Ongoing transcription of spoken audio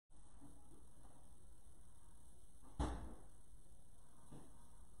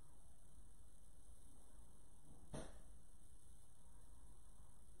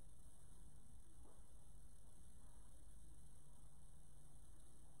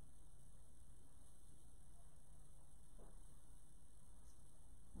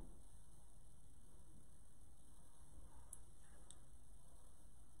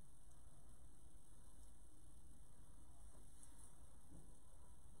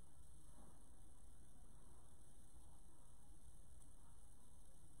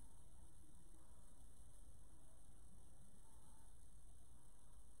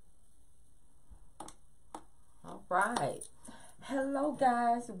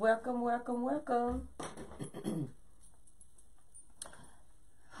guys, welcome.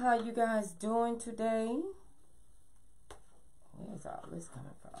 How you guys doing today? Where's all this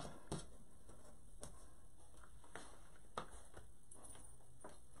coming from?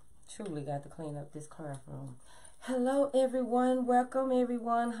 Truly got to clean up this craft room. Hello everyone, welcome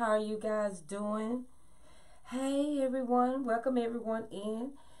everyone. How are you guys doing? Hey everyone, welcome everyone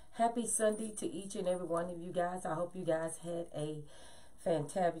in. Happy Sunday to each and every one of you guys. I hope you guys had a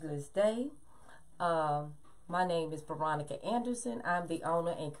fantabulous day. My name is Veronica Anderson. I'm the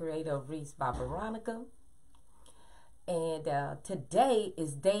owner and creator of Wreaths by Veronica. And today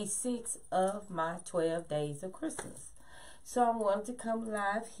is day 6 of my 12 days of Christmas. So I wanted to come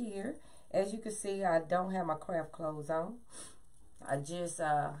live here. As you can see, I don't have my craft clothes on. I just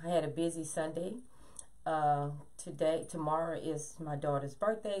had a busy Sunday. Tomorrow is my daughter's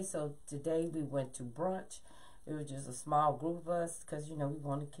birthday, so today we went to brunch. It was just a small group of us because, you know, we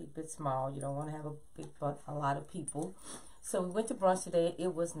want to keep it small. You don't want to have a lot of people. So we went to brunch today.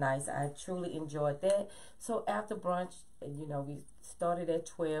 It was nice. I truly enjoyed that. So after brunch, you know, we started at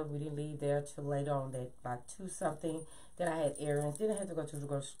 12. We didn't leave there till later on, that about 2 something. Then I had errands. Then I had to go to the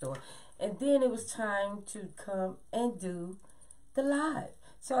grocery store. And then it was time to come and do the live.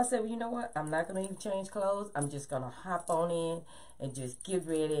 So I said, well, you know what? I'm not going to even change clothes. I'm just going to hop on in and just get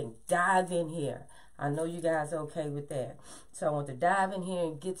ready and dive in here. I know you guys are okay with that. So I want to dive in here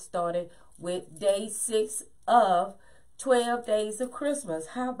and get started with day 6 of 12 days of Christmas.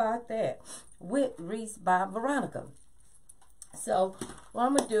 How about that? With Wreaths by Veronica. So what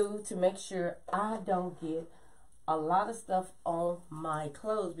I'm going to do to make sure I don't get a lot of stuff on my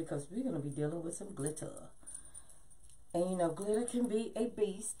clothes, because we're going to be dealing with some glitter. And you know, glitter can be a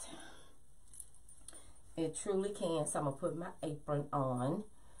beast. It truly can. So I'm going to put my apron on.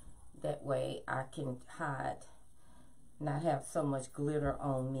 That way I can hide, not have so much glitter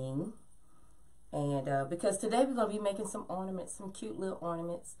on me. And because today we're going to be making some ornaments, some cute little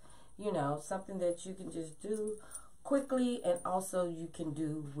ornaments. You know, something that you can just do quickly, and also you can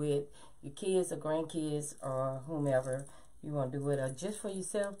do with your kids or grandkids or whomever you want to do it, or just for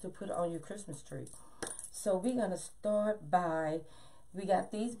yourself to put on your Christmas tree. So we're going to start by, we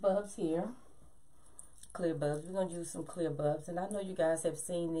got these bulbs here, clear bulbs. We're going to use some clear bulbs. And I know you guys have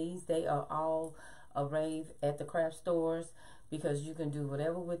seen these. They are all arrayed at the craft stores, because you can do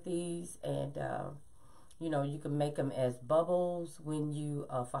whatever with these. And, you know, you can make them as bubbles when you,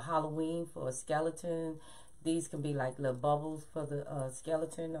 for Halloween, for a skeleton. These can be like little bubbles for the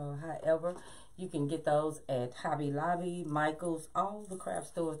skeleton, or however. You can get those at Hobby Lobby, Michael's, all the craft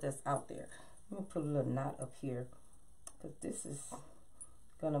stores that's out there. I'm going to put a little knot up here, because this is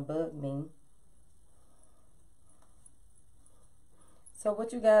going to bug me. So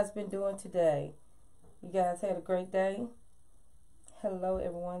what you guys been doing today? You guys had a great day? Hello,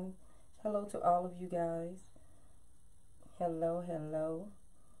 everyone. Hello to all of you guys. Hello, hello.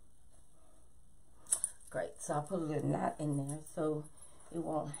 Great. So I put a little knot in there so it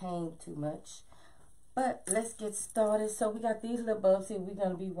won't hang too much. But let's get started. So we got these little bulbs here we're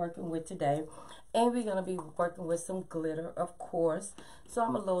going to be working with today. And we're going to be working with some glitter, of course. So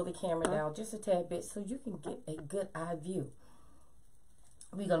I'm going to lower the camera down just a tad bit so you can get a good eye view.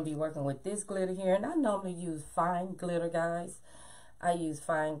 We're going to be working with this glitter here. And I normally use fine glitter, guys. I use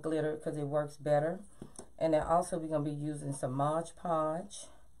fine glitter because it works better. And then also we're going to be using some Mod Podge.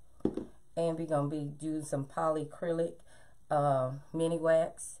 And we're going to be using some polyacrylic mini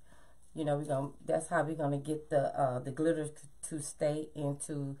wax. You know, that's how we're gonna get the glitter to stay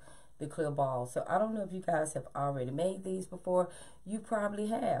into the clear ball. So I don't know if you guys have already made these before. You probably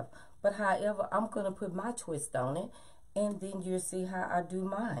have. But however, I'm gonna put my twist on it, and then you'll see how I do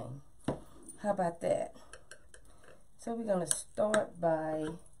mine. How about that? So we're gonna start by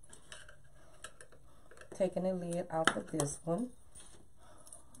taking the lid off of this one.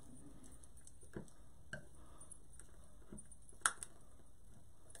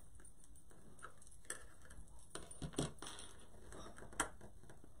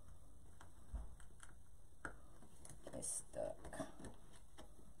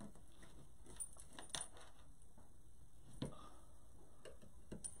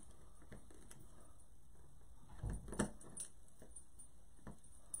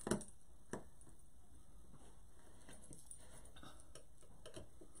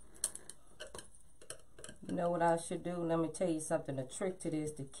 You know what I should do? Let me tell you something. The trick to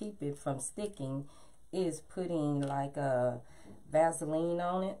this, to keep it from sticking, is putting like a Vaseline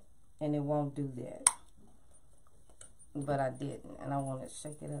on it, and it won't do that. But I didn't, and I want to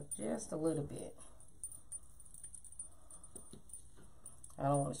shake it up just a little bit. I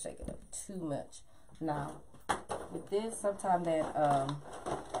don't want to shake it up too much. Now, with this, sometimes that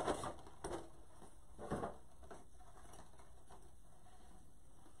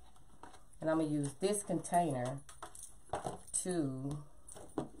and I'm gonna use this container to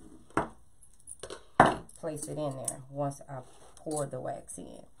place it in there once I pour the wax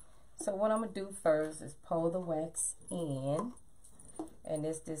in. So what I'm gonna do first is pour the wax in, and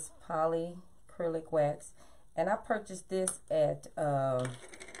it's this polyacrylic wax, and I purchased this at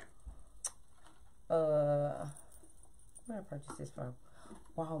where I purchased this from?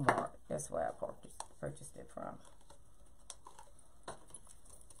 Walmart. That's where I purchased it from.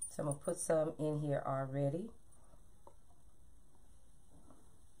 So I'm gonna put some in here already.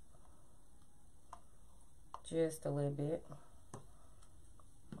 Just a little bit.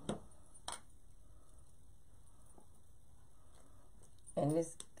 And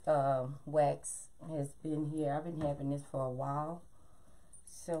this wax has been here. I've been having this for a while.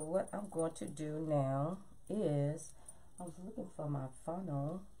 So what I'm going to do now is, I was looking for my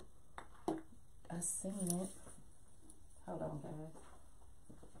funnel. I seen it. Hold on, guys.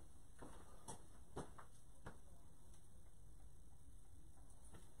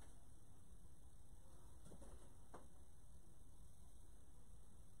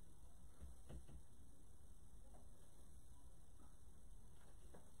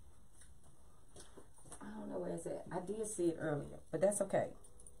 I did see it earlier, but that's okay.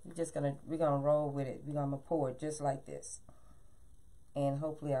 We're gonna roll with it. We're gonna pour it just like this, and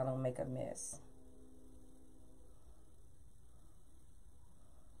hopefully I don't make a mess.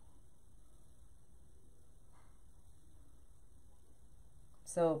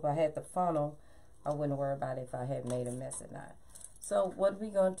 So if I had the funnel, I wouldn't worry about if I had made a mess or not. So what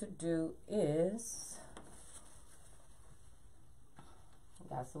we're going to do is,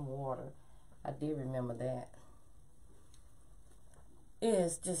 got some water. I did remember that.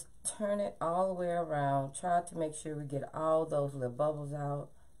 Is just turn it all the way around. Try to make sure we get all those little bubbles out.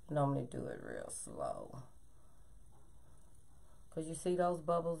 Normally do it real slow, because you see those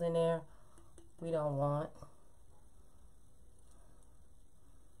bubbles in there we don't want.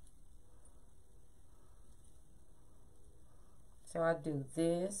 So I do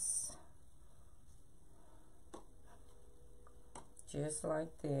this just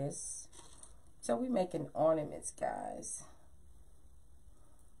like this. So we're making ornaments, guys.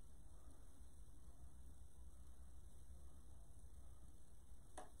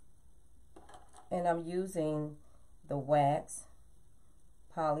 And I'm using the wax,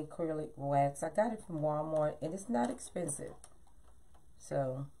 polyacrylic wax. I got it from Walmart, and it's not expensive.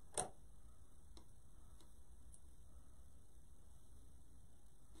 So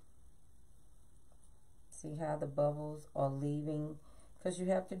see how the bubbles are leaving? Because you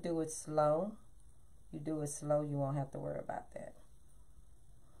have to do it slow. You do it slow, you won't have to worry about that.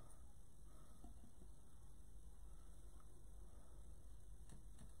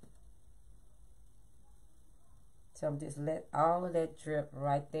 So I'm just let all of that drip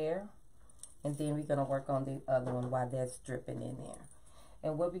right there, and then we're gonna work on the other one while that's dripping in there.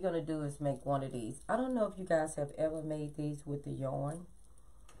 And what we're gonna do is make one of these. I don't know if you guys have ever made these with the yarn.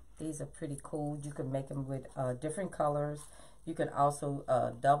 These are pretty cool. You can make them with different colors. You can also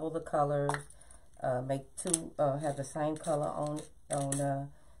double the colors, make two, have the same color on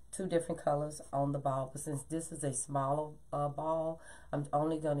two different colors on the ball. But since this is a smaller ball, I'm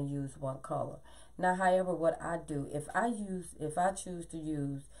only going to use one color. Now, however, what I do, if I choose to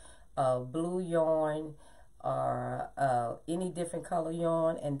use blue yarn or any different color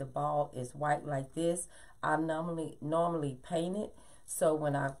yarn, and the ball is white like this, I normally paint it. So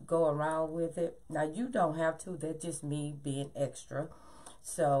when I go around with it, now you don't have to, that's just me being extra.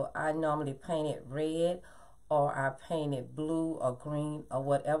 So I normally paint it red, or I paint it blue or green or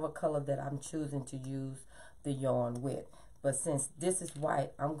whatever color that I'm choosing to use the yarn with. But since this is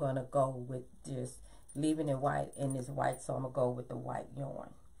white, I'm going to go with just leaving it white, and it's white, so I'm going to go with the white yarn.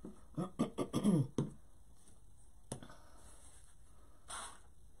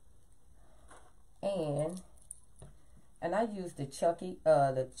 And I use the chunky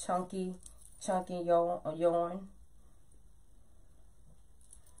yarn.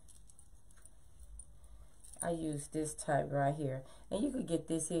 I use this type right here, and you could get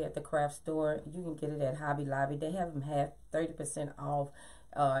this here at the craft store. You can get it at Hobby Lobby. They have them 30% off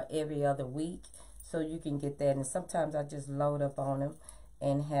every other week, so you can get that. And sometimes I just load up on them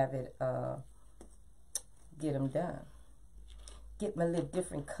and have it get them done. Get my little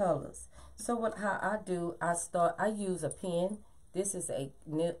different colors. So how I do, I use a pen. This is a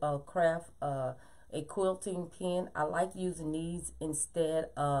craft a quilting pen. I like using these instead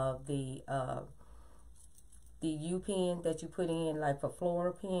of the U pen that you put in, like for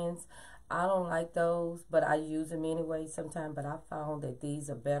floral pens. I don't like those, but I use them anyway sometimes. But I found that these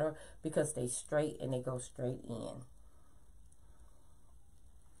are better because they straight and they go straight in.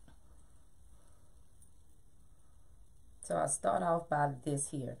 So I start off by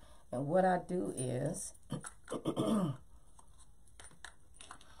this here. And what I do is put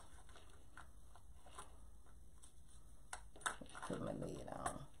my lid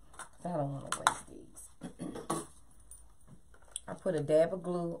on. I don't want to waste these. I put a dab of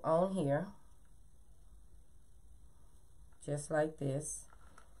glue on here. Just like this.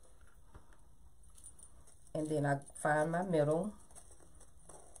 And then I find my middle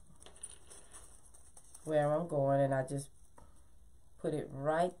where I'm going, and I just put it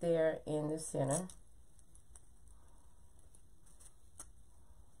right there in the center.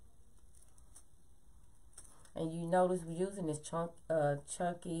 And you notice we're using this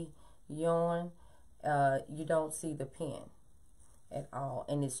chunky yarn. You don't see the pin at all,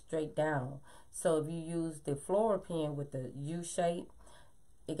 and it's straight down. So if you use the floral pin with the U shape,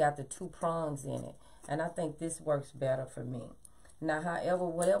 it got the 2 prongs in it, and I think this works better for me. Now, however,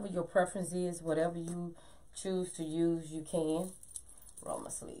 whatever your preference is, whatever you choose to use, you can. Roll my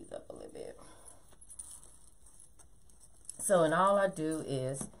sleeves up a little bit. So, and all I do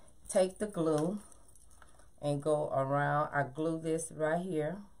is take the glue and go around. I glue this right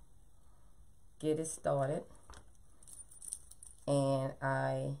here, get it started, and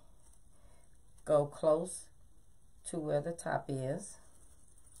I go close to where the top is.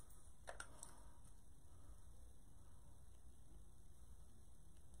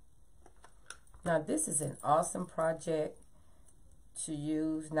 Now this is an awesome project to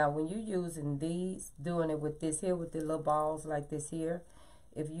use. Now when you're using these, doing it with this here, with the little balls like this here,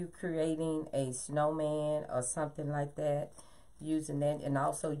 if you're creating a snowman or something like that, using that, and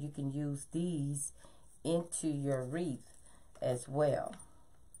also you can use these into your wreath as well.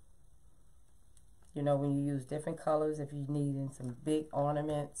 You know, when you use different colors, if you're needing some big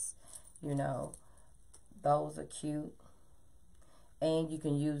ornaments, you know, those are cute. And you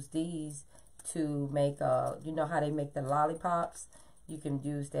can use these to make, you know how they make the lollipops? You can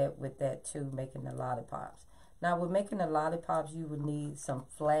use that with that too, making the lollipops. Now, with making the lollipops, you would need some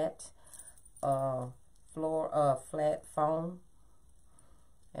flat, flat foam.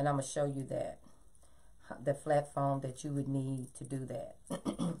 And I'm going to show you that. The flat foam that you would need to do that,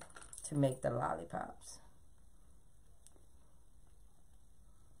 to make the lollipops.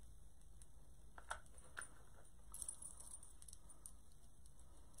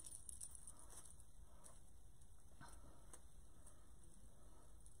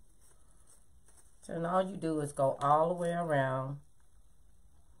 So and all you do is go all the way around.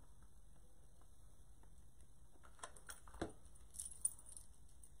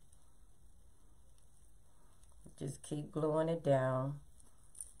 Just keep gluing it down.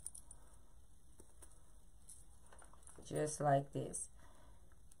 Just like this.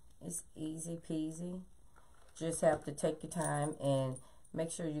 It's easy peasy. Just have to take your time and make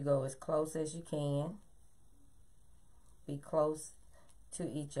sure you go as close as you can. Be close to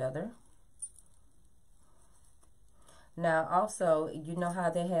each other. Now also, you know how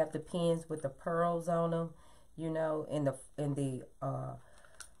they have the pins with the pearls on them, you know, in the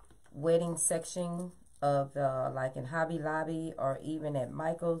wedding section of like in Hobby Lobby or even at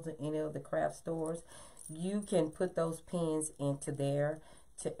Michael's, any of the craft stores. You can put those pins into there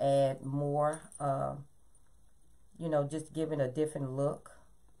to add more, you know, just giving a different look.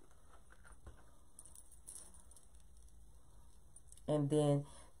 And then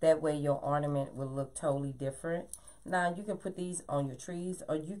that way your ornament will look totally different. Now you can put these on your trees,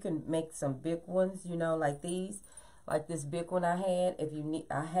 or you can make some big ones, you know, like these, like this big one I had. If you need,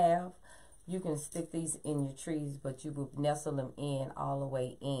 you can stick these in your trees, but you will nestle them in all the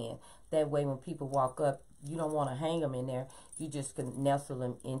way in. That way when people walk up, you don't want to hang them in there. You just can nestle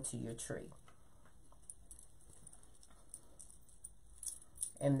them into your tree.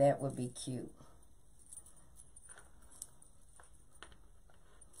 And that would be cute.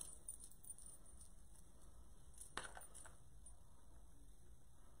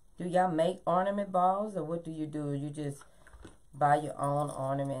 Do y'all make ornament balls, or what do? You just buy your own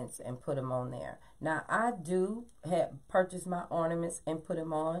ornaments and put them on there? Now, I do purchase my ornaments and put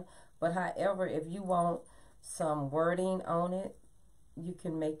them on, but however, if you want some wording on it, you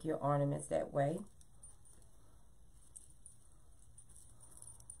can make your ornaments that way.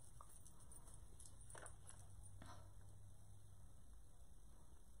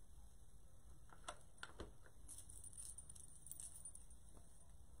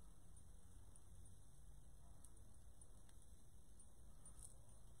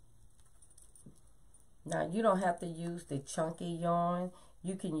 Now, you don't have to use the chunky yarn.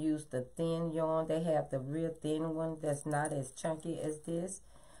 You can use the thin yarn. They have the real thin one that's not as chunky as this.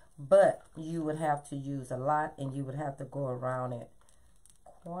 But you would have to use a lot, and you would have to go around it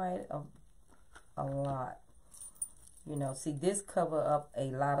quite a lot. You know, see, this cover up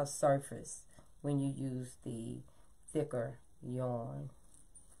a lot of surface when you use the thicker yarn.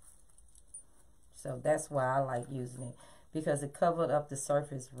 So that's why I like using it, because it covered up the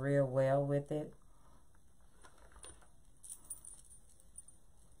surface real well with it.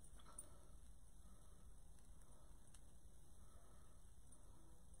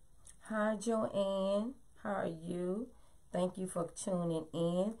 Hi, Joanne. How are you? Thank you for tuning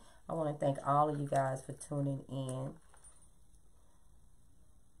in. I want to thank all of you guys for tuning in.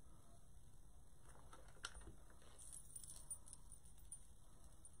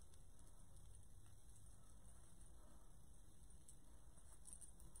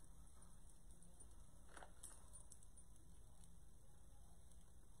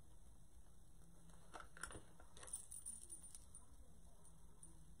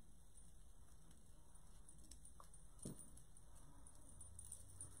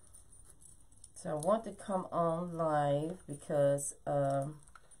 So I want to come on live because,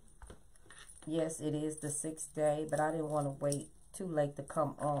 yes, it is the 6th day, but I didn't want to wait too late to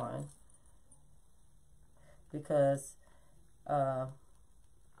come on because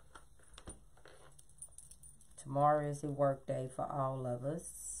tomorrow is a work day for all of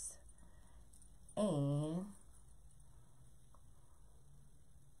us. And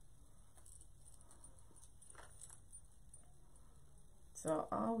so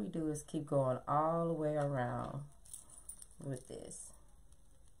all we do is keep going all the way around with this.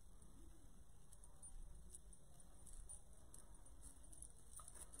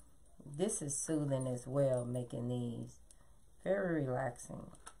 This is soothing as well, making these very relaxing.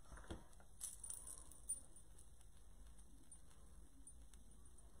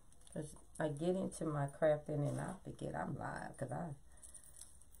 Because I get into my crafting and I forget I'm live, because I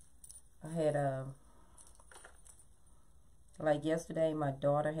had like yesterday, my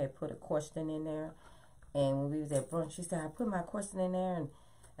daughter had put a question in there, and when we was at brunch, she said, I put my question in there,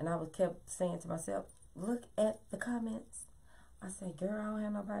 and I was kept saying to myself, look at the comments. I said, girl, I don't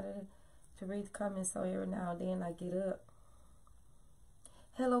have nobody to read the comments, so every now and then I get up.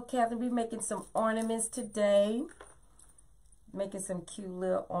 Hello, Catherine. We're making some ornaments today. Making some cute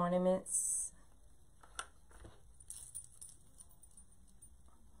little ornaments.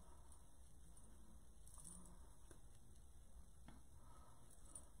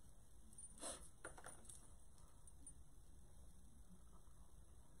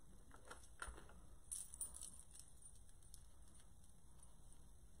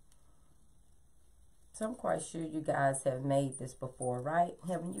 So I'm quite sure you guys have made this before, right?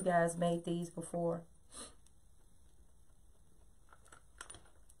 Haven't you guys made these before?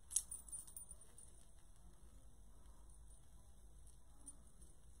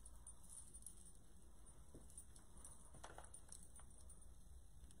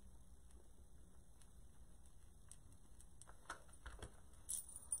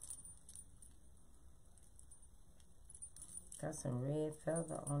 Got some red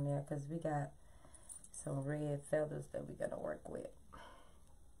feather on there because we got some red feathers that we're going to work with.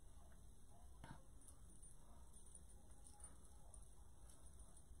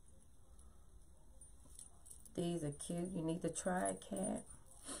 These are cute. You need to try it, Cat.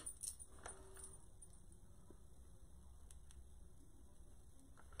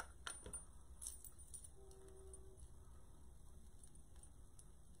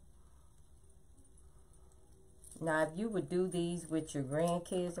 Now, if you would do these with your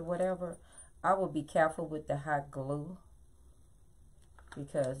grandkids or whatever, I would be careful with the hot glue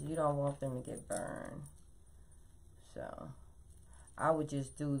because you don't want them to get burned. So, I would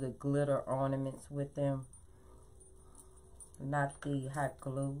just do the glitter ornaments with them, not the hot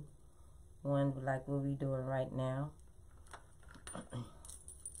glue one like what we're doing right now.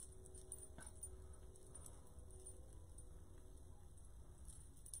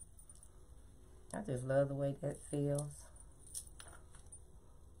 I just love the way that feels.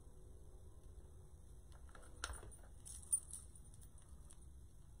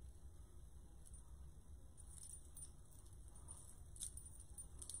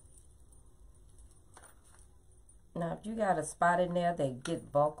 Now, if you got a spot in there that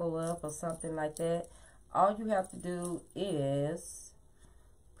get buckled up or something like that, all you have to do is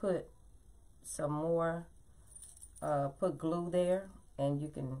put some more, put glue there, and you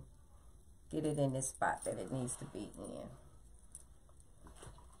can get it in this spot that it needs to be in.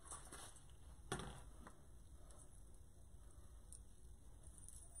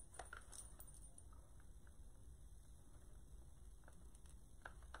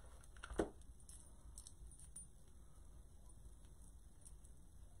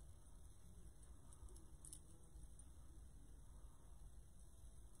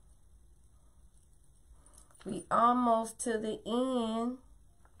 almost to the end.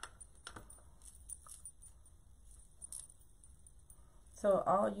 So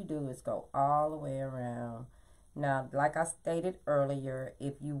all you do is go all the way around. Now, like I stated earlier,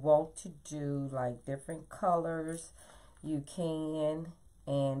 if you want to do like different colors, you can.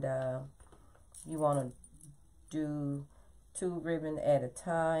 And you want to do 2 ribbons at a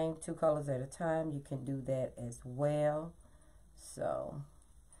time, 2 colors at a time, you can do that as well. So,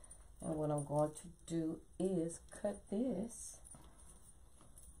 and what I'm going to do is cut this.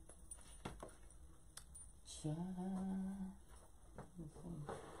 Try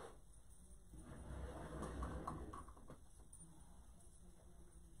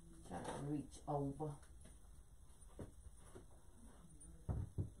to reach over.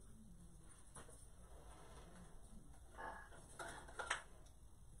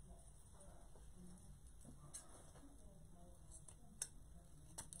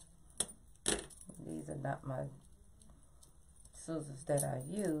 These are not my scissors that I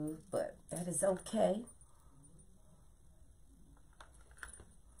use, but that is okay.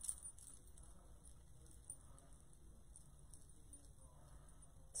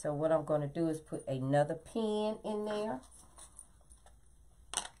 So what I'm going to do is put another pin in there.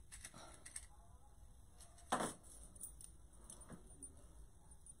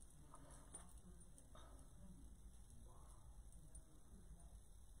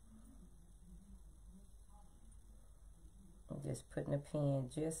 Just putting a pin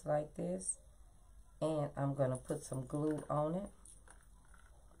just like this, and I'm going to put some glue on it,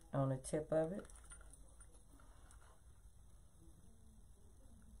 on the tip of it.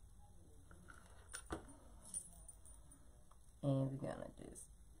 And we're going to just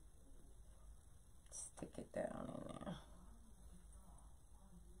stick it down in there.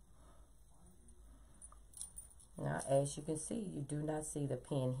 Now, as you can see, you do not see the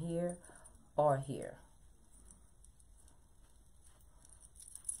pin here or here.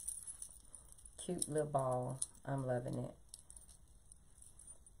 Cute little ball. I'm loving it.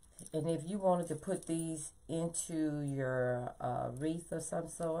 And if you wanted to put these into your wreath of some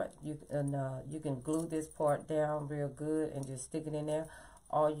sort, you can glue this part down real good and just stick it in there.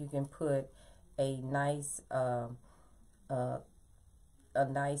 Or you can put a nice,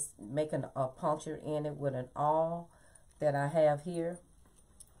 making a puncture in it with an awl that I have here.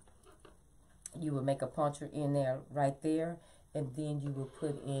 You would make a puncture in there right there, and then you would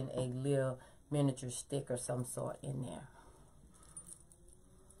put in a little miniature stick or some sort in there.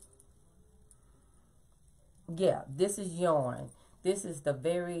 Yeah, this is yarn. This is the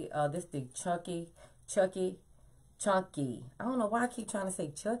very, this is the chunky. I don't know why I keep trying to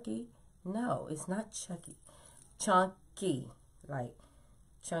say Chucky. No, it's not Chucky. Chunky, like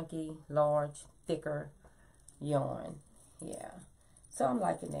chunky, large, thicker yarn. Yeah. So I'm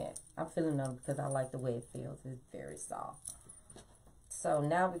liking that. I'm feeling them because I like the way it feels. It's very soft. So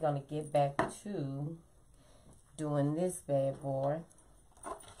now we're going to get back to doing this bad boy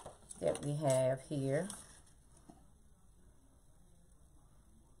that we have here.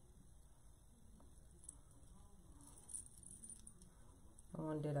 I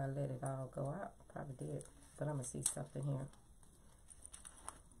wonder, did I let it all go out? Probably did, but I'm going to see something here.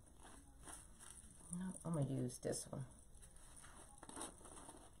 No, I'm going to use this one.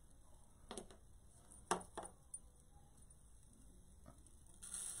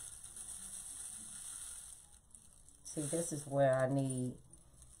 See, this is where I need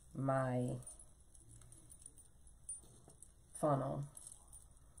my funnel.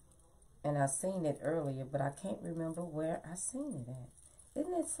 And I seen it earlier, but I can't remember where I seen it at.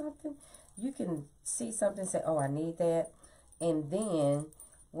 Isn't it something? You can see something and say, oh, I need that. And then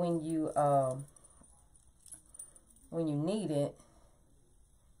when you need it,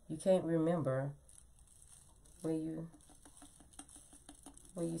 you can't remember where you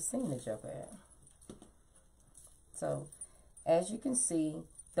seen the joke at. So, as you can see,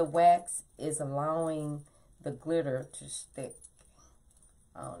 the wax is allowing the glitter to stick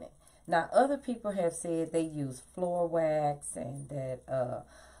on it. Now, other people have said they use floor wax and that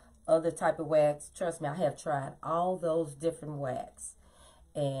other type of wax. Trust me, I have tried all those different wax.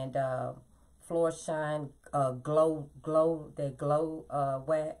 And Floor Shine glow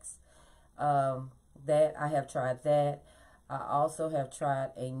wax. That I have tried that. I also have tried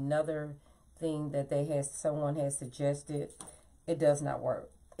another thing that someone has suggested. It does not work.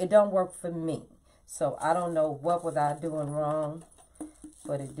 It don't work for me. So I don't know what was I doing wrong,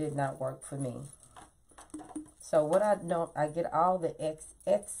 but it did not work for me. So what I get all the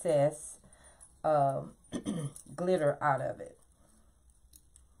excess glitter out of it.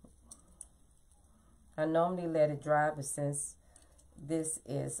 I normally let it dry, but since this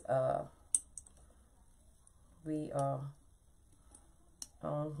is we are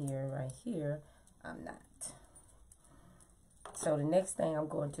on here, right here. I'm not. So the next thing I'm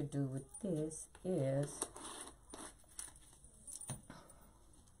going to do with this is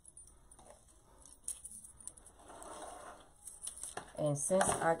and since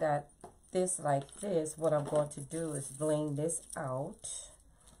I got this like this, what I'm going to do is bling this out.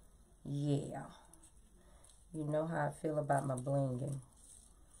 Yeah. You know how I feel about my blinging.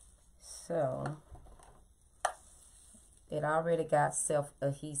 So it already got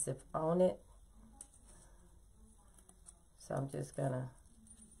self-adhesive on it. So I'm just gonna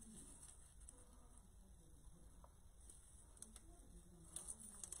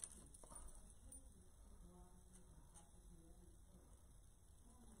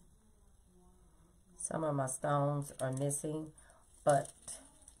some of my stones are missing, but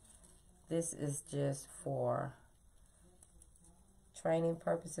this is just for training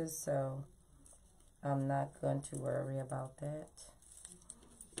purposes, so I'm not going to worry about that.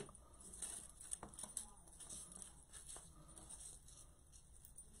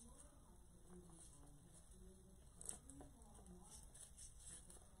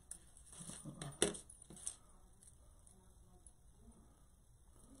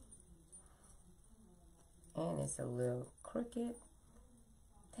 And it's a little crooked.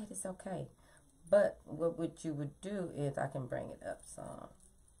 That is okay. But what you would do is I can bring it up some.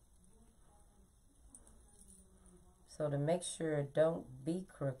 So to make sure it don't be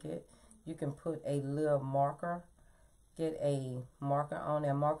crooked, you can put a little marker. Get a marker on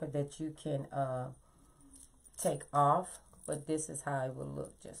there, marker that you can take off. But this is how it will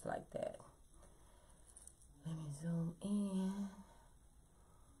look, just like that. Let me zoom in.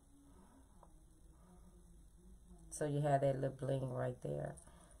 So you have that little bling right there.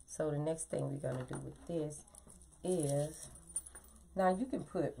 So the next thing we're going to do with this is, now you can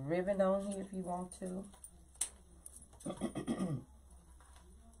put ribbon on here if you want to.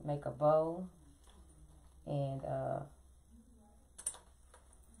 Make a bow. And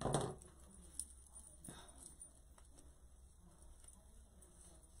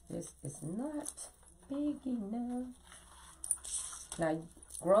this is not big enough. Now,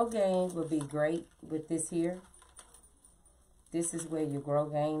 grow game would be great with this here. This is where your grow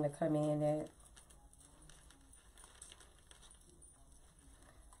game to come in at.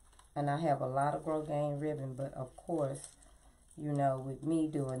 And I have a lot of grow game ribbon, but of course, you know, with me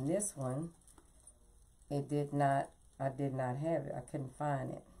doing this one, I did not have it. I couldn't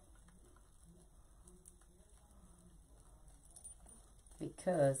find it.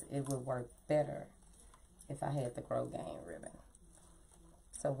 Because it would work better if I had the grow game ribbon.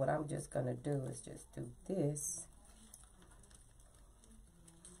 So what I'm just going to do is just do this.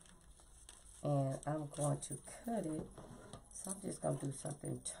 And I'm going to cut it. So I'm just going to do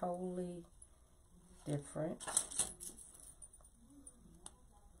something totally different.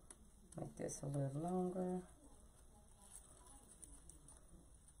 Make this a little longer.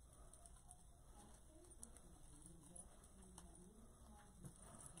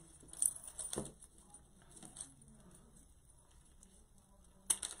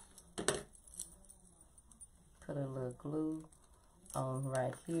 Put a little glue on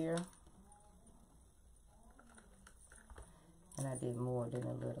right here. And I did more than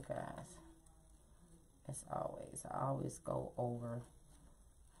a little, guys. As always, I always go over.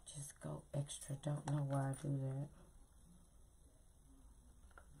 Just go extra. Don't know why I do that.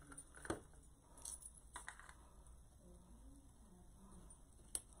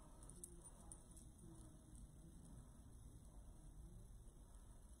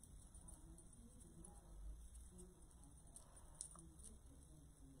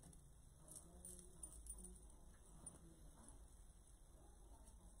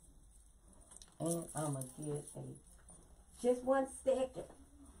 And I'm going to get just 1 second.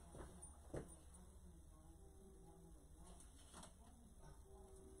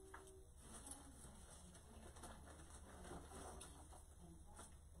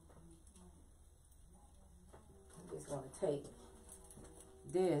 I'm just going to take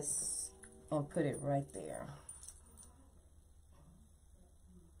this and put it right there.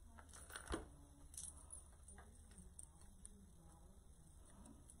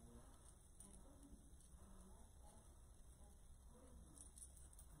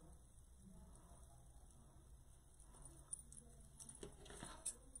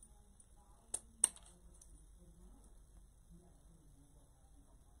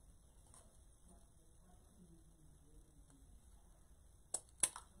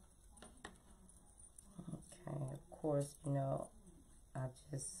 Of course, you know, I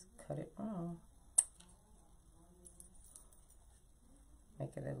just cut it wrong.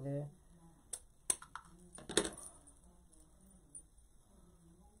 Make it a little.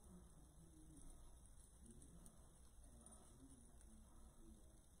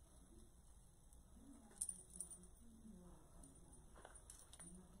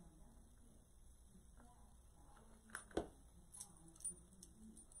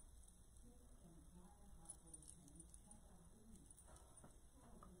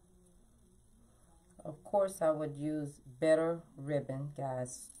 Of course, I would use better ribbon,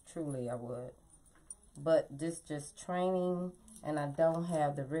 guys. Truly, I would. But this just training, and I don't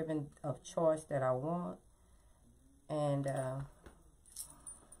have the ribbon of choice that I want. And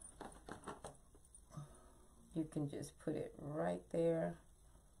you can just put it right there.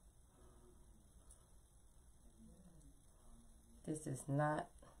 This is not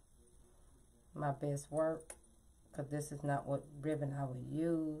my best work, because this is not what ribbon I would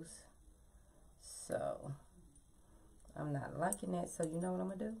use. So I'm not liking that. So you know what I'm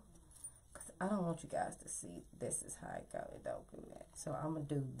gonna do? Because I don't want you guys to see this is how it go. It don't do that. So I'm gonna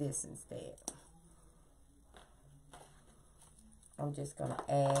do this instead. I'm just gonna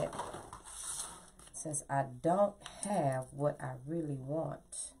add, since I don't have what I really want.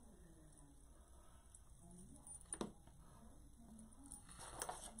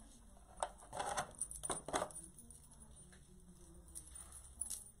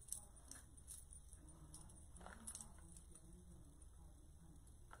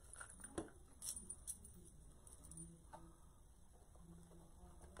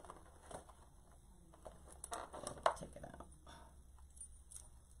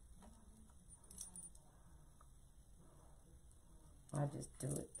 I just do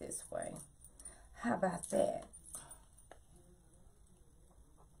it this way. How about that?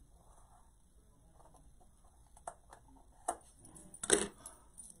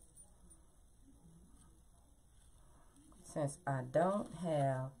 Since I don't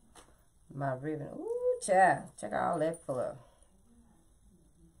have my ribbon, ooh, child, check out all that fluff.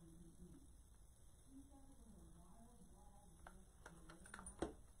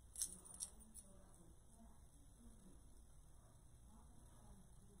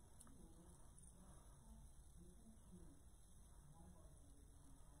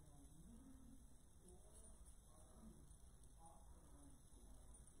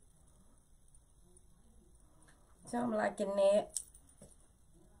 So I'm liking that.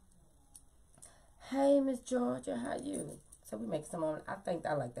 Hey, Miss Georgia, how you? So we make some on. I think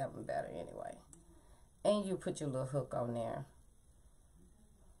I like that one better anyway. And you put your little hook on there.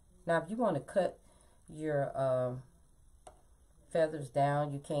 Now, if you want to cut your feathers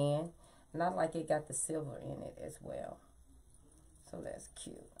down, you can. And I like it got the silver in it as well. So that's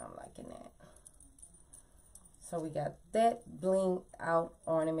cute. I'm liking that. So we got that bling out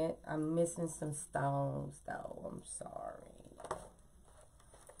ornament. I'm missing some stones though. I'm sorry.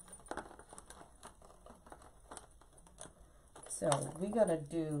 So we're gonna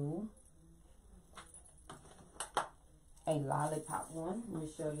do a lollipop one. Let me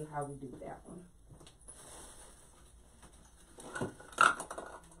show you how we do that one.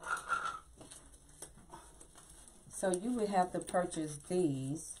 So you would have to purchase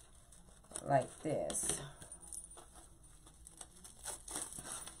these like this.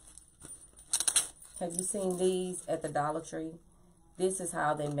 Have you seen these at the Dollar Tree? This is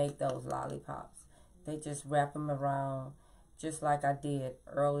how they make those lollipops. They just wrap them around just like I did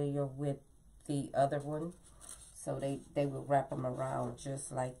earlier with the other one. So they will wrap them around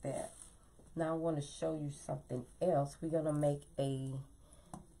just like that. Now I want to show you something else. We're going to make a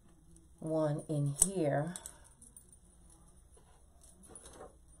one in here.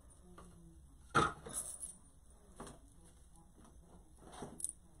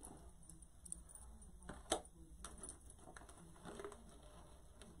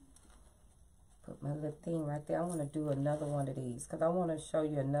 Put my little thing right there. I want to do another one of these because I want to show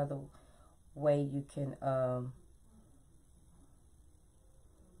you another way you can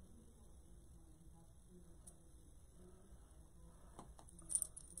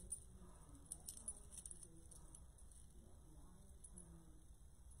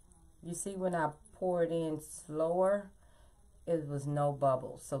you see when I pour it in slower, it was no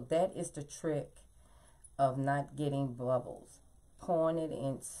bubbles. So that is the trick of not getting bubbles. Pouring it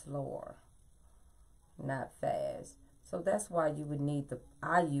in slower, not fast. So that's why you would need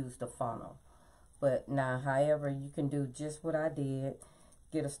I use the funnel. But now, however, you can do just what I did.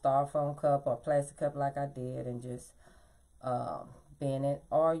 Get a styrofoam cup or plastic cup like I did and just bend it.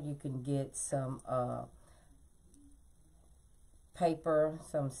 Or you can get some paper,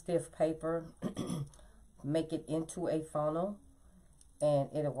 some stiff paper, make it into a funnel, and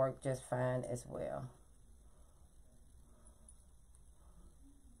it'll work just fine as well.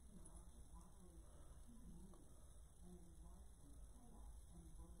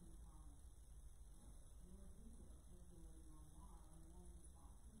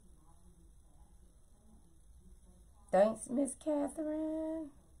 Thanks, Miss Catherine.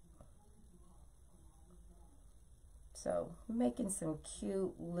 So, making some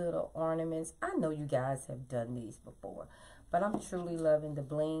cute little ornaments. I know you guys have done these before, but I'm truly loving the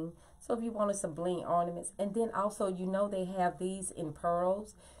bling. So if you wanted some bling ornaments, and then also, you know, they have these in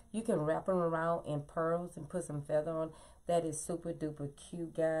pearls. You can wrap them around in pearls and put some feather on. That is super duper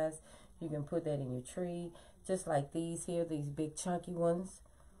cute, guys. You can put that in your tree, just like these here, these big chunky ones.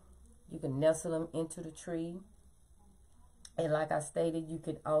 You can nestle them into the tree. And like I stated, you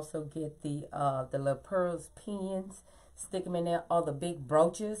can also get the little pearls pins, stick them in there, or the big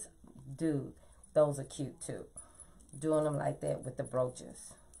brooches. Dude, those are cute too. Doing them like that with the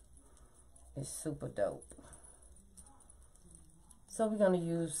brooches is super dope. So we're going to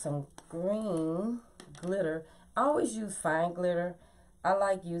use some green glitter. I always use fine glitter. I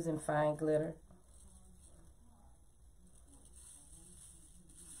like using fine glitter.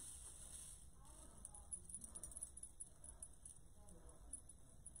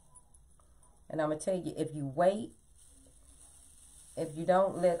 And I'm going to tell you, if you wait, if you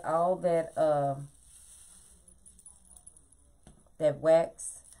don't let all that that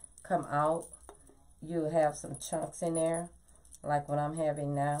wax come out, you'll have some chunks in there, like what I'm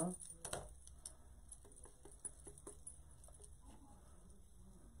having now.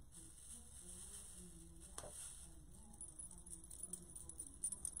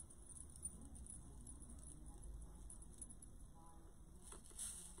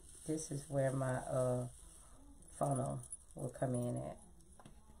 This is where my funnel will come in at.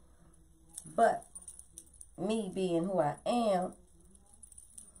 But me being who I am,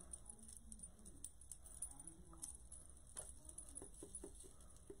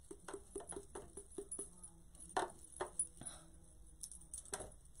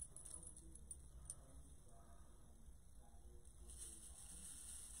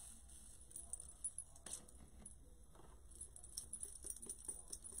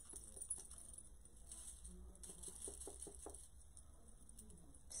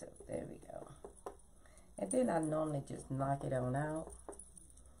 so there we go. And then I normally just knock it on out.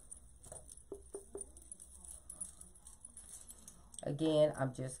 Again,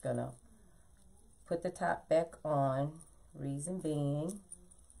 I'm just gonna put the top back on, reason being,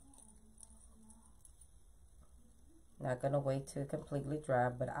 not gonna wait till completely dry,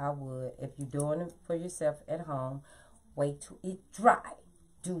 but I would, if you're doing it for yourself at home, wait till it dry.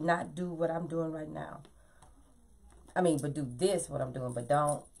 Do not do what I'm doing right now. I mean, but do this, what I'm doing, but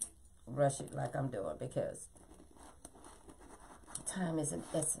don't rush it like I'm doing, because time is an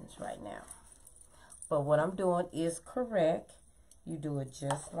essence right now. But what I'm doing is correct. You do it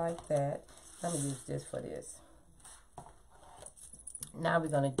just like that. I'm going to use this for this. Now we're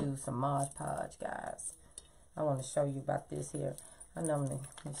going to do some Mod Podge, guys. I want to show you about this here. I normally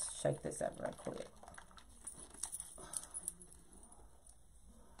just shake this up real quick.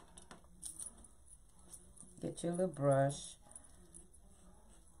 Get your little brush.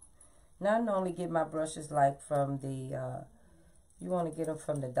 Now, I normally get my brushes like from the, you want to get them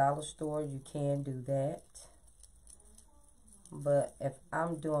from the dollar store, you can do that. But if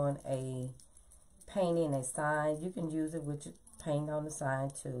I'm doing a painting a sign, you can use it with your paint on the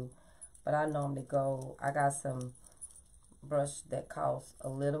sign too. But I normally go, I got some brush that costs a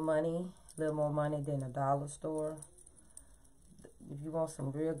little money, a little more money than a dollar store. If you want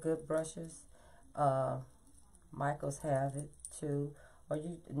some real good brushes, Michael's have it too, or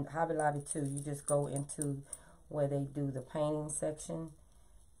you Hobby Lobby too. You just go into where they do the painting section,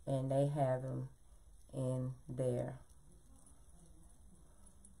 and they have them in there.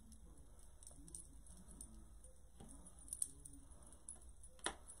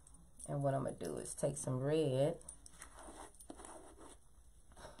 And what I'm going to do is take some red.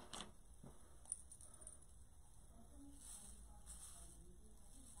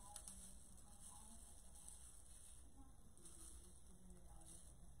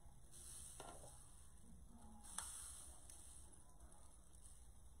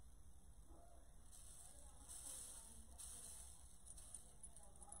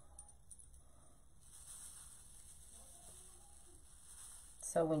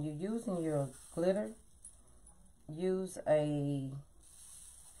 So when you're using your glitter, use you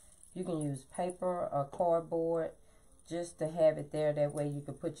can use paper or cardboard just to have it there. That way you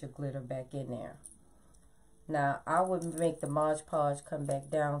can put your glitter back in there. Now, I would make the Mod Podge come back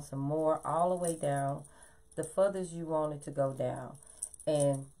down some more, all the way down, the furthest you want it to go down.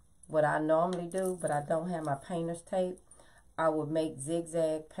 And what I normally do, but I don't have my painter's tape, I would make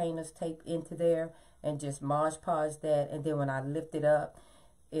zigzag painter's tape into there and just Mod Podge that. And then when I lift it up,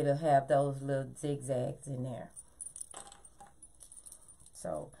 it'll have those little zigzags in there.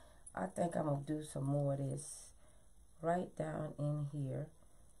 So I think I'm going to do some more of this right down in here.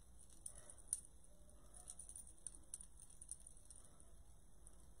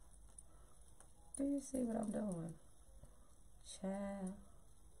 Do you see what I'm doing? Child.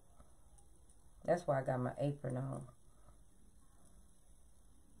 That's why I got my apron on.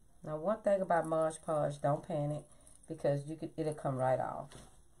 Now, one thing about Mod Podge, don't panic, because it'll come right off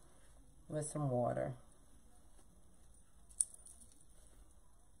with some water.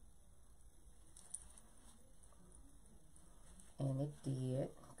 And it did,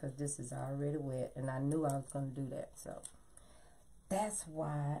 because this is already wet, and I knew I was going to do that, so that's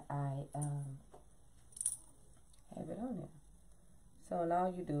why I have it on there. So, and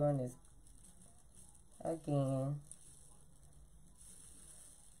all you're doing is, again,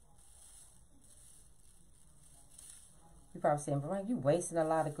 you probably saying, Veronica, you wasting a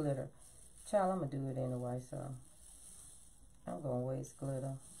lot of glitter. Child, I'm going to do it anyway, so I'm going to waste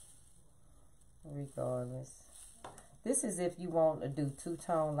glitter regardless. This is if you want to do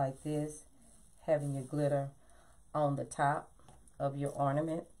two-tone like this, having your glitter on the top of your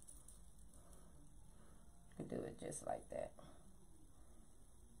ornament. You can do it just like that.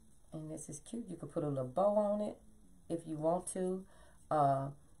 And this is cute. You could put a little bow on it if you want to.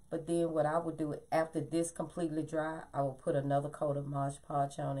 But then what I would do after this completely dry, I will put another coat of Mod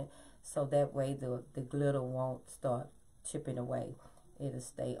Podge on it. So that way the glitter won't start chipping away. It'll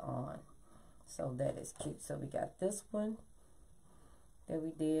stay on. So that is cute. So we got this one that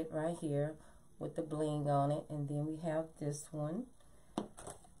we did right here with the bling on it. And then we have this one.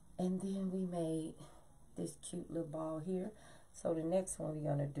 And then we made this cute little ball here. So the next one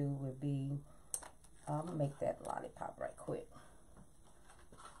we're going to do would be, I'm going to make that lollipop right quick.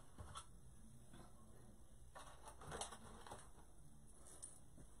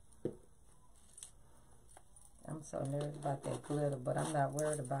 I'm so nervous about that glitter, but I'm not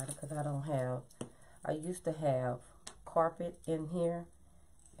worried about it because I used to have carpet in here,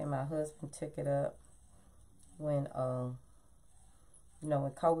 and my husband took it up when, you know,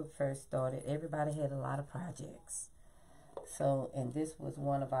 when COVID first started. Everybody had a lot of projects. So, and this was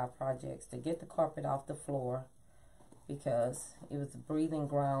one of our projects, to get the carpet off the floor, because it was a breathing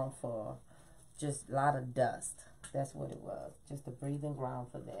ground for just a lot of dust. That's what it was, just a breathing ground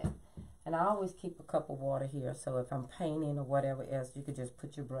for that. And I always keep a cup of water here, so if I'm painting or whatever else, you could just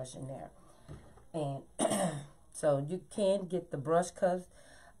put your brush in there. And so you can get the brush cups.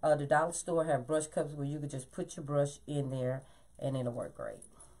 The dollar store have brush cups where you could just put your brush in there and it'll work great.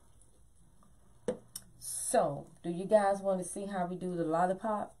 So, do you guys want to see how we do the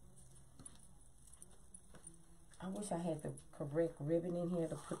lollipop? I wish I had the correct ribbon in here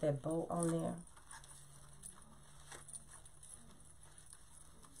to put that bow on there.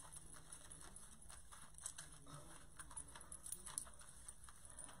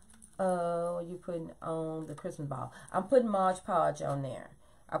 What you putting on the Christmas ball? I'm putting Mod Podge on there.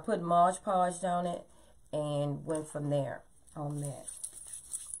 I put Mod Podge on it and went from there on that.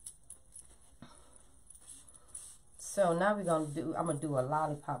 So now I'm gonna do a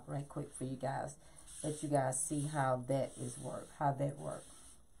lollipop right quick for you guys, let you guys see how that works.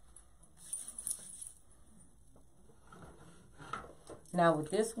 Now with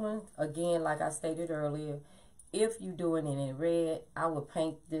this one, again, like I stated earlier, if you're doing it in red, I would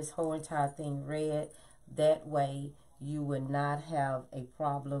paint this whole entire thing red. That way you would not have a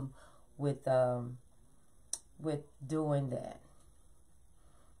problem with doing that.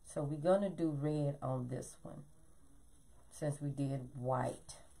 So we're gonna do red on this one, since we did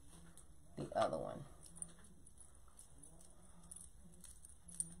white the other one.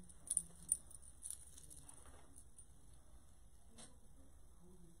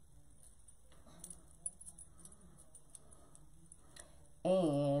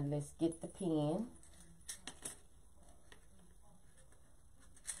 And let's get the pen.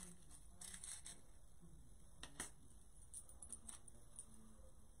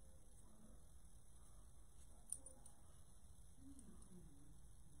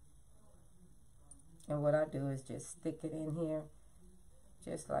 And what I do is just stick it in here,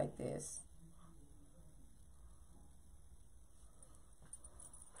 just like this.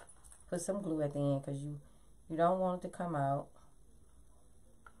 Put some glue at the end because you don't want it to come out.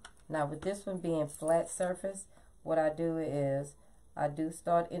 Now with this one being flat surface, what I do is, I do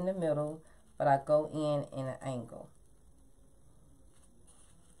start in the middle, but I go in an angle.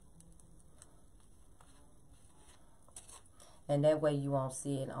 And that way you won't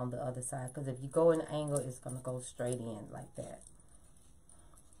see it on the other side. Because if you go in an angle, it's going to go straight in like that.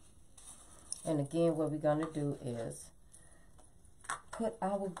 And again, what we're going to do is put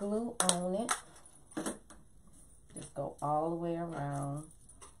our glue on it. Just go all the way around.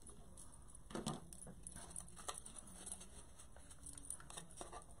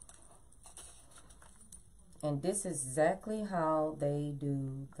 And this is exactly how they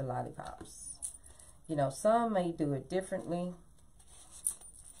do the lollipops. You know, some may do it differently,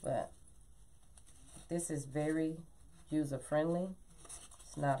 but this is very user-friendly.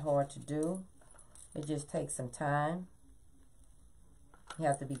 It's not hard to do. It just takes some time. You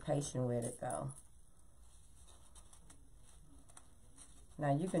have to be patient with it, though.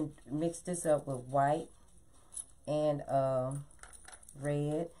 Now, you can mix this up with white and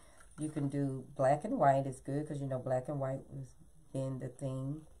red. You can do black and white. It's good because, you know, black and white has been the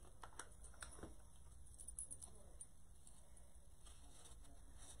theme.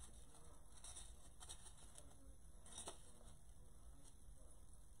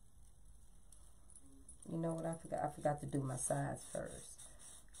 You know what I forgot? I forgot to do my sides first.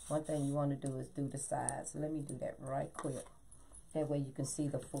 One thing you want to do is do the sides. Let me do that right quick. That way you can see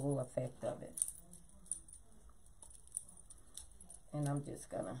the full effect of it. And I'm just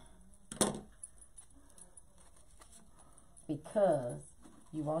gonna, because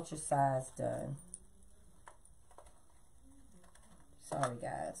you want your sides done. Sorry,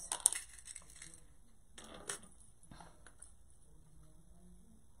 guys.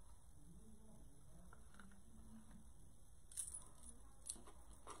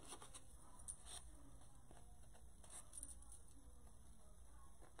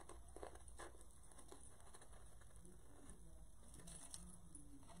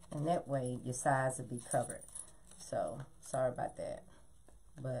 And that way your sides will be covered. So sorry about that.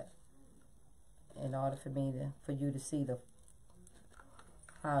 But in order for me to, for you to see the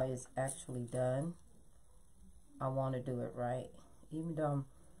how it's actually done, I want to do it right. Even though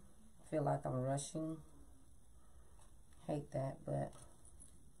I feel like I'm rushing. Hate that, but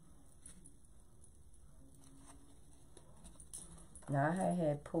now I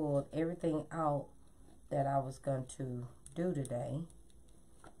had pulled everything out that I was going to do today.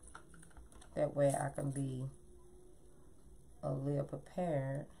 That way I can be a little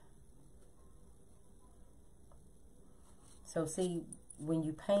prepared. So see, when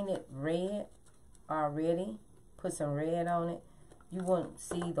you paint it red already, put some red on it, you won't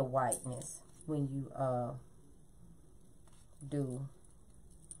see the whiteness when you do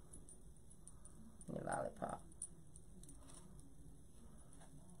your lollipop.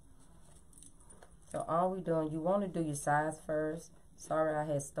 So all we're doing, you want to do your sides first. Sorry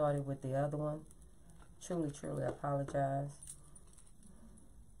I had started with the other one. Truly, truly apologize.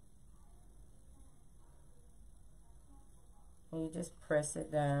 And you just press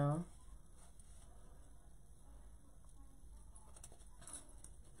it down.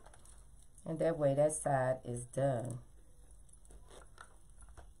 And that way that side is done.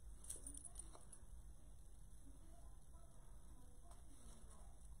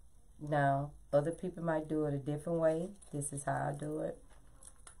 Now, other people might do it a different way. This is how I do it.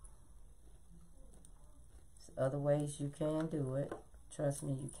 There's other ways you can do it. Trust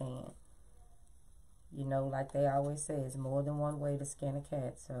me, you can. You know, like they always say, it's more than one way to skin a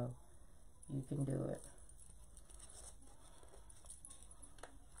cat, so you can do it.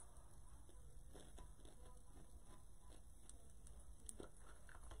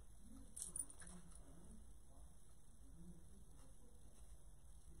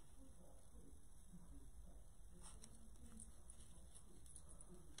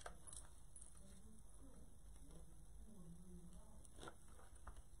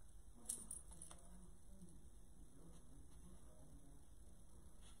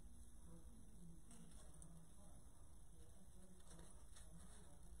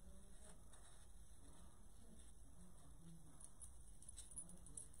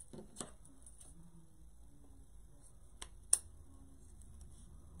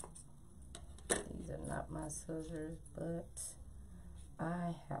 Not my scissors, but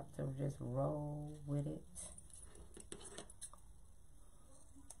I have to just roll with it.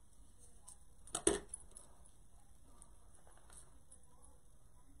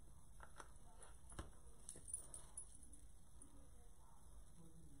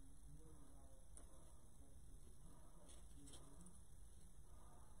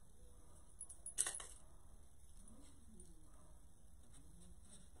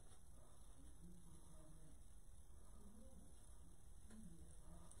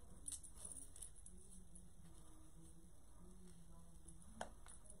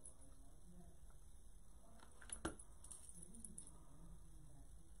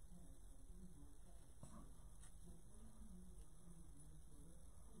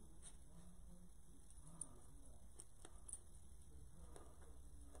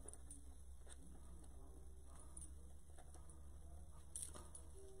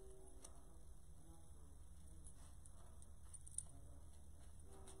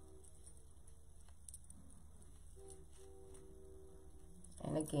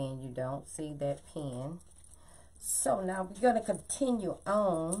 again, you don't see that pin. So now we're going to continue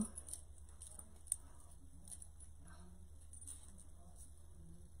on.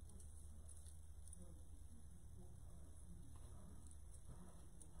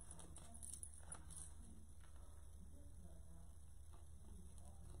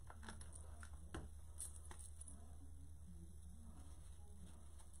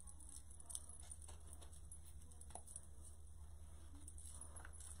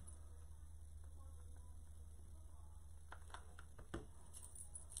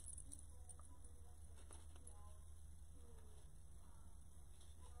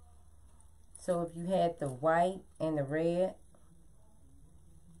 So if you had the white and the red,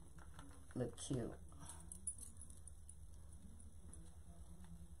 look cute.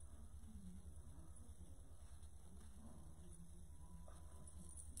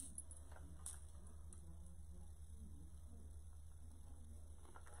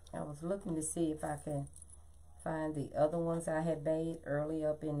 I was looking to see if I can find the other ones I had made early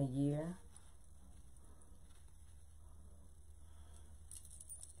up in the year.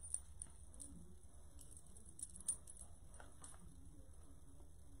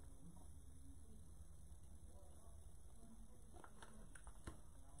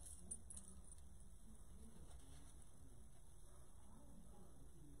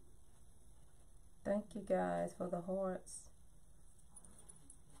 Thank you guys for the hearts.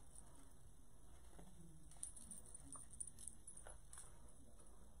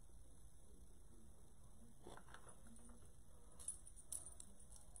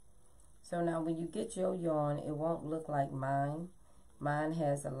 So now when you get your yarn, it won't look like mine. Mine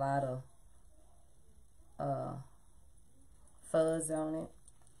has a lot of fuzz on it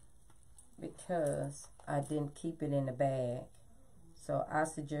because I didn't keep it in the bag. So I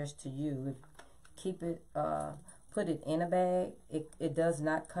suggest to you, keep it, put it in a bag. It does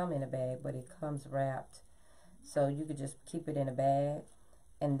not come in a bag, but it comes wrapped. So you could just keep it in a bag,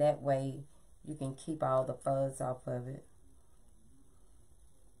 and that way you can keep all the fuzz off of it.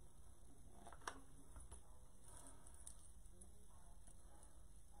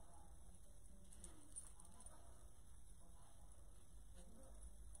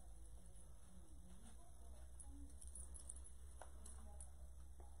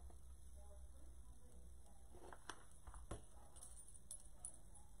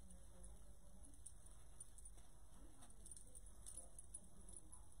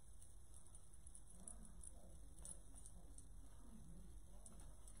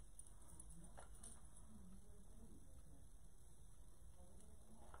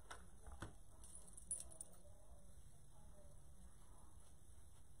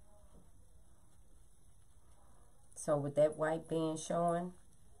 So with that white band showing,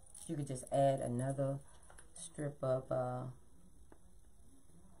 you could just add another strip of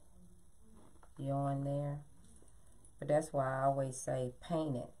yarn there. But that's why I always say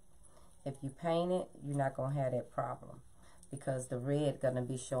paint it. If you paint it, you're not going to have that problem, because the red going to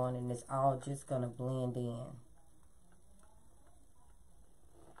be showing and it's all just going to blend in.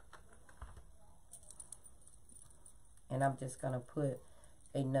 And I'm just going to put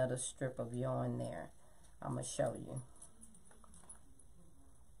another strip of yarn there. I'm going to show you.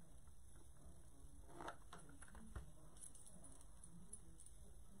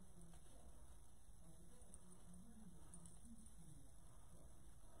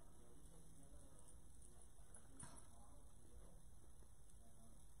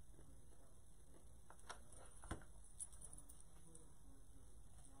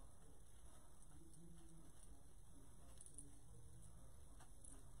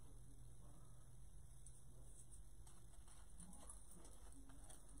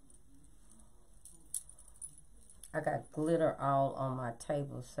 I got glitter all on my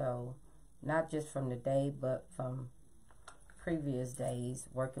table, so not just from the day, but from previous days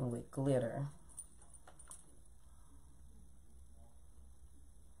working with glitter.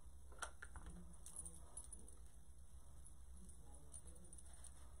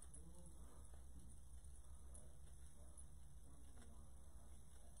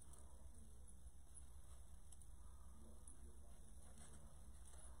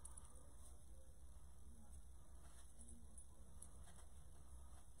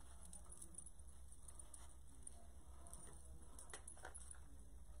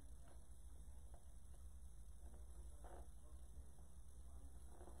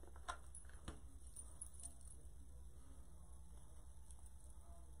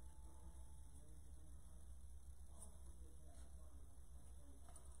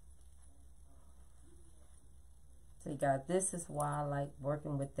 See guys, this is why I like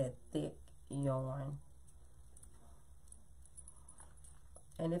working with that thick yarn.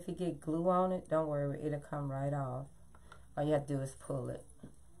 And if you get glue on it, don't worry, it'll come right off. All you have to do is pull it.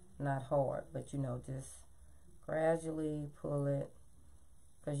 Not hard, but you know, just gradually pull it.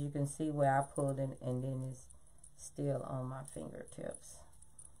 Because you can see where I pulled it and then it's still on my fingertips.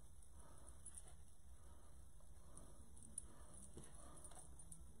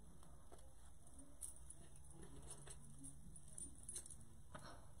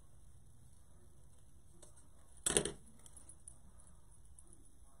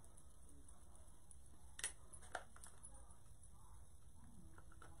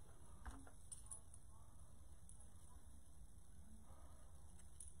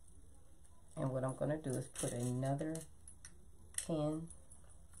 And what I'm going to do is put another pin.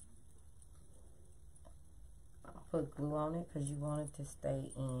 I'll put glue on it because you want it to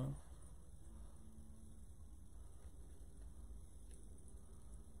stay in.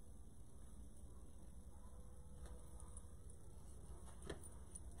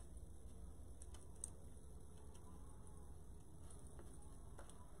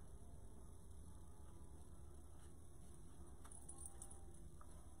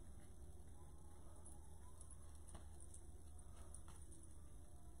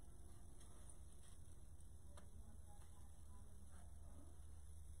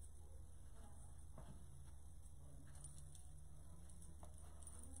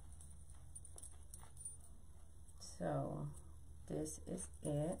 So this is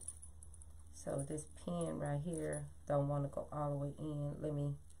it. So this pin right here don't want to go all the way in. Let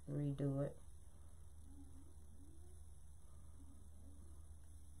me redo it.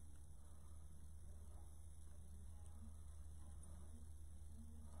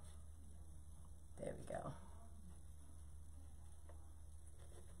 There we go.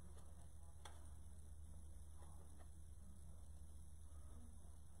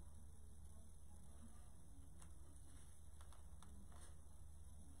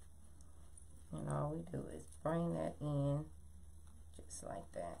 And all we do is bring that in just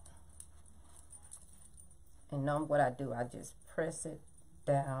like that. And now what I do, I just press it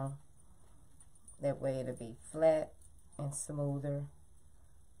down. That way it'll be flat and smoother.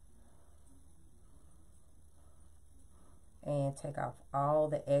 And take off all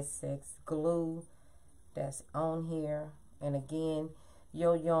the excess glue that's on here. And again,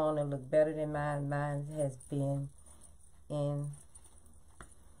 your yarn will look better than mine. Mine has been in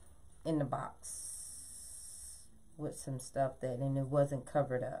the box with some stuff and it wasn't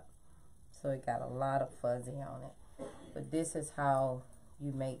covered up, so it got a lot of fuzzy on it. But this is how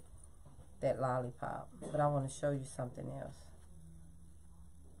you make that lollipop. But I want to show you something else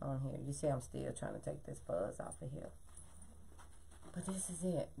on here. You see I'm still trying to take this fuzz off of here, but this is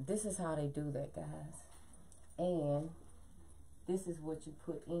it. This is how they do that, guys. And this is what you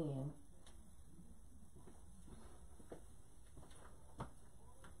put in.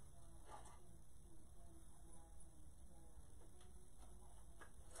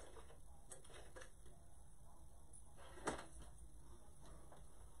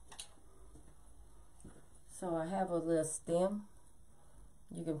 So I have a little stem.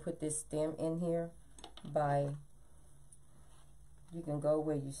 You can put this stem in here you can go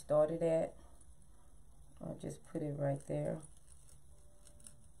where you started at, or just put it right there.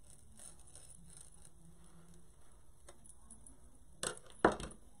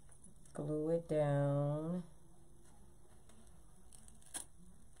 Glue it down.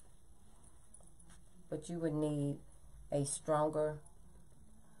 But you would need a stronger,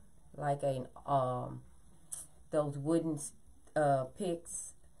 like a those wooden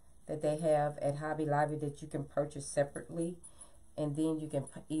picks that they have at Hobby Lobby that you can purchase separately, and then you can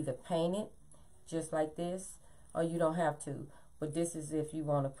either paint it just like this, or you don't have to. But this is if you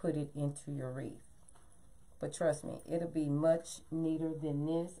want to put it into your wreath. But trust me, it'll be much neater than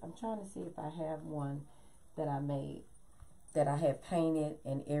this. I'm trying to see if I have one that I made that I had painted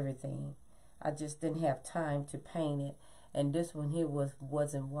and everything. I just didn't have time to paint it, and this one here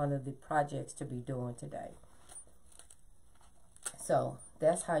wasn't one of the projects to be doing today. So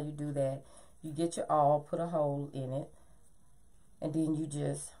that's how you do that. You get your awl, put a hole in it, and then you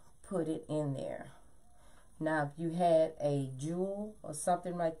just put it in there. Now, if you had a jewel or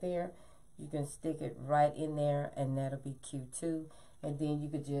something right there, you can stick it right in there, and that'll be cute too. And then you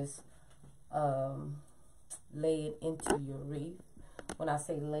could just lay it into your wreath. When I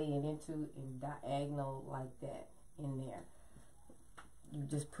say lay it into, in diagonal like that in there. You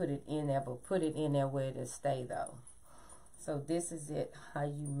just put it in there, but put it in there where it'll stay though. So this is it, how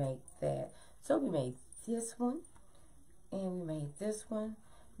you make that. So we made this one, and we made this one.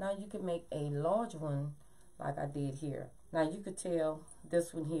 Now you can make a large one like I did here. Now you could tell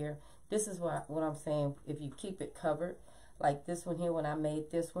this one here, this is what I'm saying, if you keep it covered, Like this one here, when I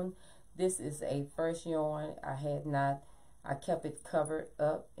made this one, this is a fresh yarn. I kept it covered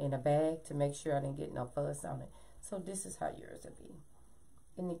up in a bag to make sure I didn't get no fuzz on it. So this is how yours will be.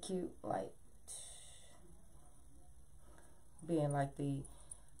 Isn't it cute? Like, being like the,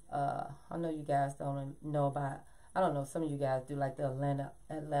 I know you guys don't know about, I don't know, some of you guys do, like the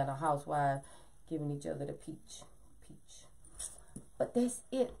Atlanta housewives giving each other the peach. But that's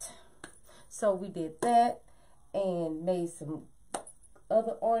it. So we did that and made some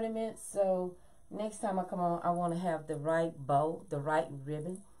other ornaments. So next time I come on, I want to have the right bow, the right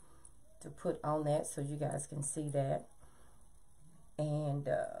ribbon to put on that so you guys can see that. And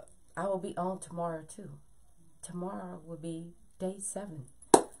I will be on tomorrow too. Tomorrow will be day 7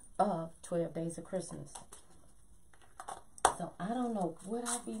 of 12 Days of Christmas. So I don't know what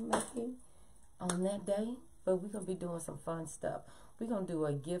I'll be making on that day, but we're going to be doing some fun stuff. We're going to do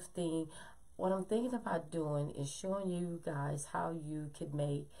a gift thing. What I'm thinking about doing is showing you guys how you could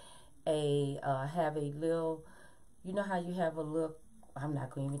make a, have a little, you know how you have a little, I'm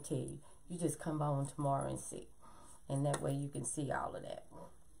not going to even tell you. You just come on tomorrow and see. And that way you can see all of that.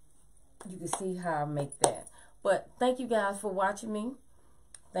 You can see how I make that. But thank you guys for watching me.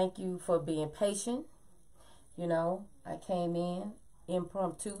 Thank you for being patient. You know, I came in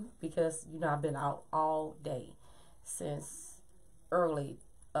impromptu because, you know, I've been out all day since early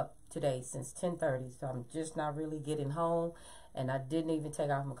up today, since 10:30. So I'm just not really getting home. And I didn't even take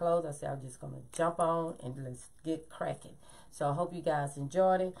off my clothes. I said I'm just going to jump on and let's get cracking. So I hope you guys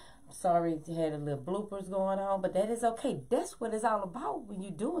enjoyed it. I'm sorry you had a little bloopers going on, but that is okay. That's what it's all about when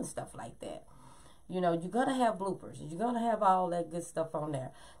you're doing stuff like that. You know, you're going to have bloopers. You're going to have all that good stuff on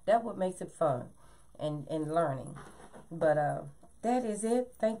there. That's what makes it fun and learning. But that is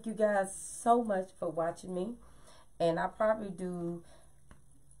it. Thank you guys so much for watching me. And I probably do,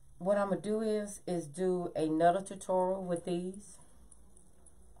 what I'm going to do is do another tutorial with these.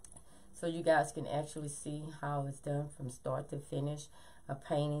 So you guys can actually see how it's done from start to finish. A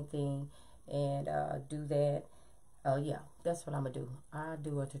painting thing. And do that. Yeah, that's what I'm going to do. I'll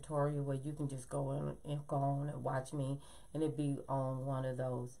do a tutorial where you can just go on and watch me. And it'd be on one of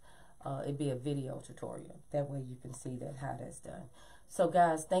those. It'd be a video tutorial. That way you can see that how that's done. So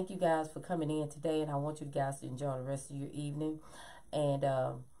guys, thank you guys for coming in today. And I want you guys to enjoy the rest of your evening. And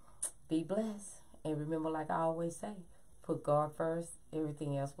be blessed. And remember, like I always say, put God first.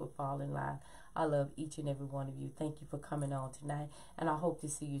 Everything else will fall in line. I love each and every one of you. Thank you for coming on tonight. And I hope to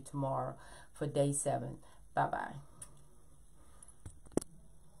see you tomorrow for day 7. Bye-bye.